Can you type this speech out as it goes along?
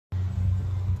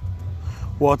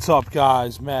What's up,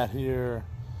 guys? Matt here,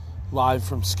 live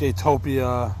from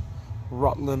Skatopia,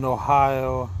 Rutland,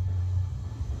 Ohio.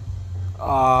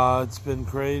 It's been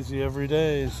crazy every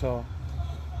day, so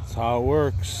that's how it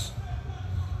works.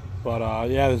 But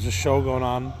yeah, there's a show going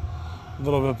on a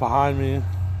little bit behind me.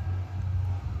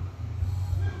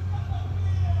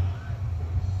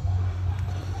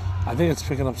 I think it's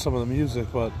picking up some of the music,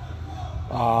 but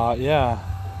yeah.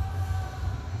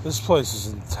 This place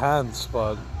is intense,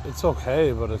 but it's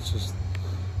okay, but it's just,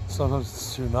 sometimes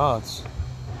it's too nuts.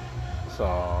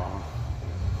 So,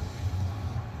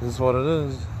 this is what it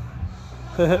is.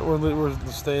 we're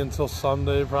staying until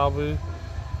Sunday, probably.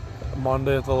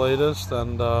 Monday at the latest,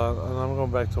 and I'm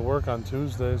going back to work on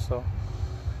Tuesday, so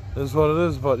this is what it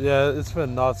is. But yeah, it's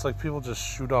been nuts. Like, people just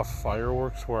shoot off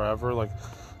fireworks wherever. Like,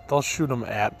 they'll shoot them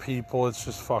at people. It's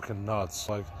just fucking nuts.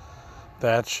 Like,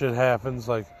 that shit happens.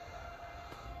 Like,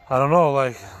 I don't know,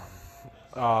 like,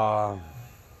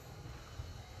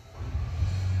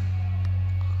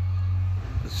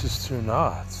 it's just too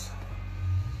nuts.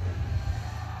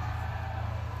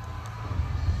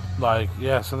 Like,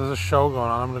 yeah, so there's a show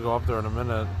going on. I'm going to go up there in a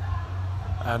minute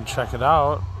and check it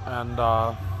out. And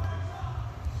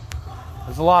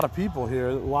there's a lot of people here.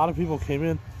 A lot of people came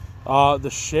in. The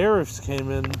sheriffs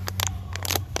came in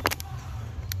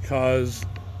because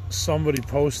somebody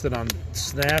posted on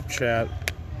Snapchat.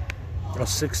 A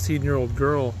 16-year-old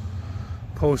girl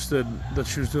posted that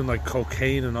she was doing like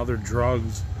cocaine and other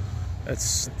drugs at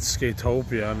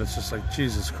Skatopia, and it's just like,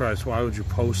 Jesus Christ, why would you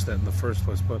post that in the first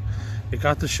place? But it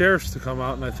got the sheriffs to come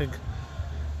out, and I think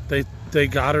they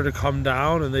got her to come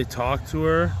down, and they talked to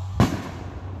her.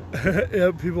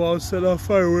 Yeah, people always set off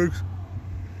fireworks.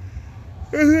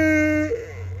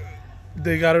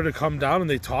 They got her to come down, and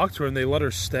they talked to her, and they let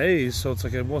her stay, so it's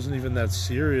like it wasn't even that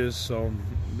serious. So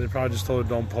they probably just told her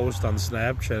don't post on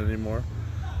Snapchat anymore.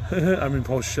 I mean,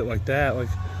 post shit like that. Like,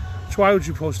 why would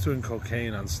you post doing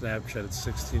cocaine on Snapchat at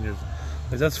 16 years?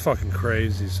 Like, that's fucking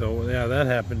crazy. So yeah, that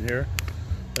happened here.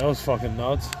 That was fucking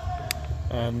nuts.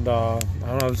 And I don't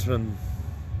know, I've just been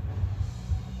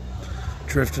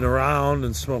drifting around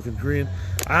and smoking green.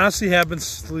 I honestly have been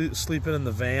sleeping in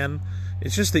the van.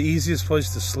 It's just the easiest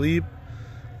place to sleep.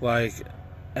 Like,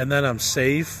 and then I'm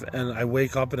safe, and I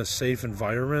wake up in a safe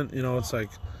environment. You know, it's like,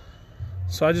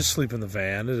 so I just sleep in the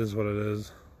van. It is what it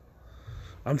is.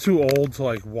 I'm too old to,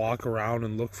 like, walk around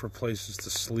and look for places to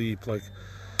sleep. Like,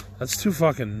 that's too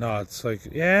fucking nuts. Like,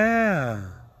 yeah.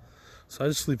 So I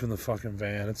just sleep in the fucking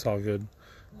van. It's all good.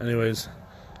 Anyways,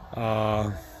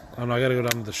 I don't know, I gotta go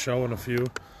down to the show in a few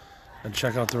and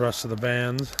check out the rest of the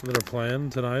bands that are playing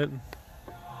tonight.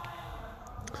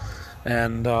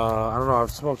 And I don't know, I've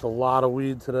smoked a lot of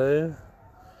weed today,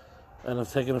 and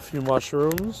I've taken a few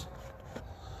mushrooms,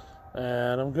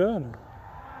 and I'm good.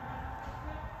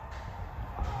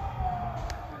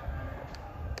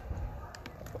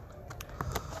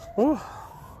 Whew.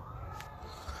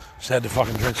 Just had to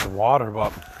fucking drink some water,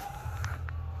 but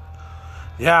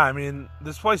yeah, I mean,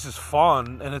 this place is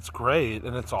fun, and it's great,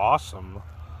 and it's awesome.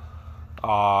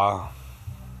 But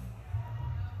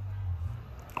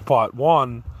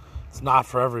one, it's not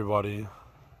for everybody.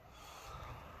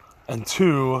 And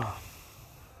two,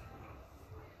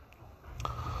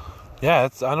 yeah,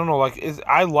 I don't know, like,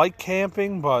 I like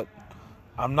camping, but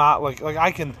I'm not, like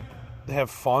I can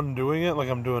have fun doing it like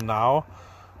I'm doing now,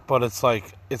 but it's like,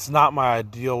 it's not my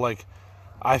ideal. Like,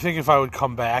 I think if I would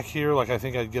come back here, like, I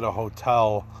think I'd get a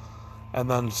hotel and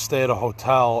then stay at a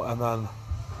hotel and then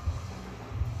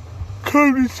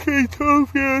come to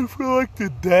Skatopia for, like, the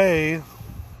day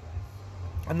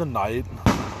and the night.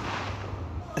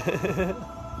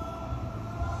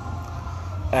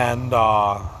 And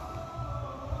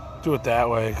do it that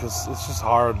way, because it's just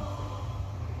hard.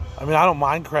 I mean, I don't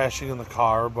mind crashing in the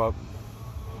car, but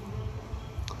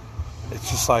it's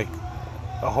just like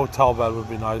a hotel bed would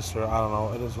be nicer. I don't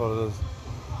know. It is what it is.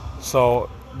 So,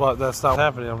 but that's not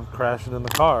happening. I'm crashing in the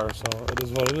car, so it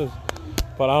is what it is.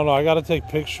 But I don't know. I got to take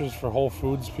pictures for Whole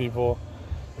Foods people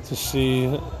to see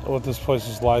what this place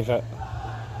is like.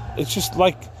 It's just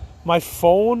like my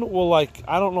phone will, like,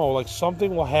 I don't know, like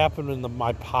something will happen in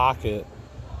my pocket,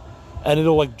 and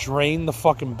it'll, like, drain the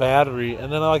fucking battery,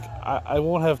 and then I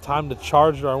won't have time to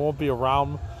charge it, or I won't be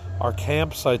around our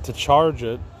campsite to charge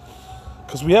it,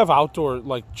 because we have outdoor,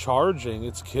 like, charging.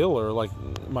 It's killer. Like,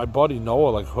 my buddy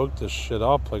Noah, like, hooked this shit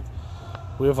up. Like,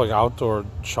 we have, like, outdoor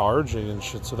charging and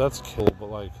shit, so that's killer. But,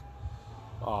 like,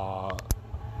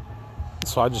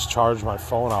 so I just charge my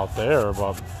phone out there,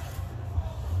 but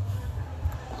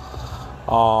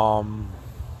I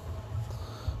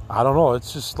don't know.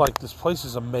 It's just like, this place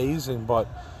is amazing, but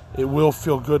it will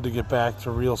feel good to get back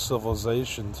to real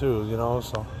civilization too, you know.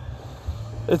 So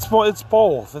it's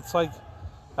both. It's like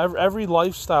every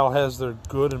lifestyle has their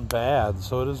good and bad,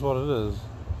 so it is what it is.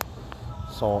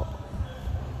 So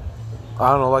I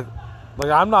don't know, like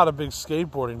I'm not a big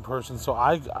skateboarding person, so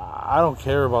I don't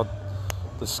care about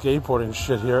the skateboarding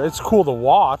shit here. It's cool to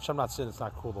watch. I'm not saying it's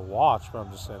not cool to watch, but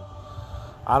I'm just saying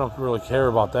I don't really care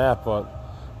about that. But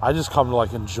I just come to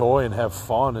like enjoy and have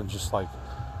fun and just like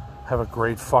have a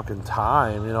great fucking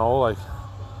time, you know, like,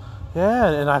 yeah,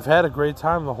 and I've had a great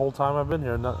time the whole time I've been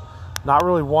here. Not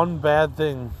really one bad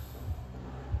thing.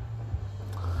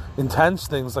 Intense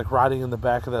things like riding in the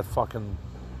back of that fucking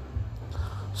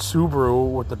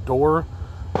Subaru with the door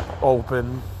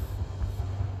open,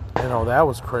 you know, that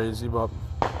was crazy, but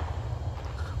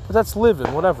that's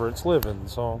living, whatever, it's living,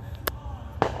 so.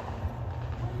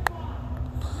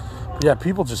 But yeah,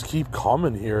 people just keep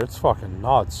coming here, it's fucking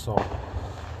nuts, so.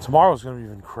 Tomorrow's gonna be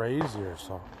even crazier,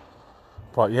 so.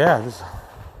 But yeah,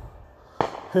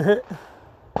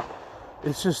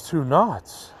 it's just too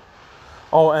nuts.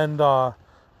 Oh, and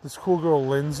this cool girl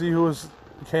Lindsay who was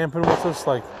camping with us,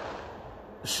 like,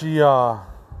 she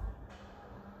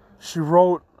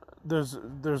wrote,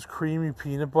 there's creamy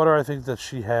peanut butter I think that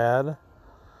she had,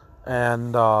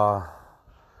 and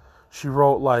she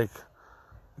wrote like,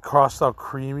 crossed out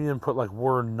creamy and put like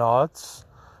word nuts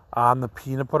on the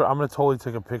peanut butter. I'm going to totally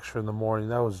take a picture in the morning.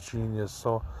 That was genius.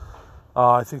 So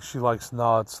I think she likes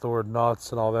nuts, the word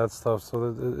nuts and all that stuff.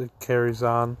 So that it carries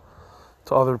on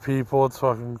to other people. It's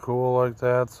fucking cool like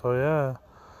that. So yeah.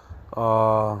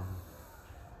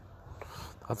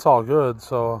 That's all good.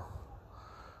 So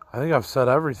I think I've said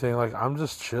everything. Like, I'm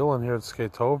just chilling here at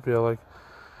Skatopia. Like,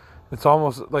 it's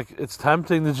almost like it's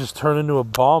tempting to just turn into a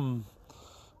bum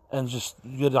and just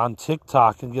get on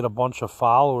TikTok and get a bunch of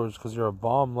followers because you're a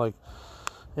bum. Like,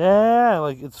 yeah,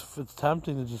 like it's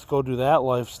tempting to just go do that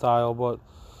lifestyle, but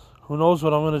who knows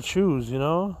what I'm going to choose, you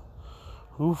know?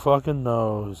 Who fucking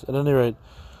knows? At any rate,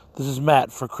 this is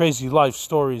Matt for Crazy Life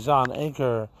Stories on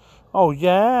Anchor. Oh,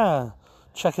 yeah.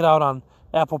 Check it out on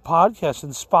Apple Podcasts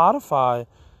and Spotify,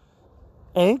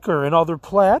 Anchor, and other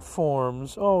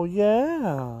platforms. Oh,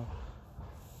 yeah.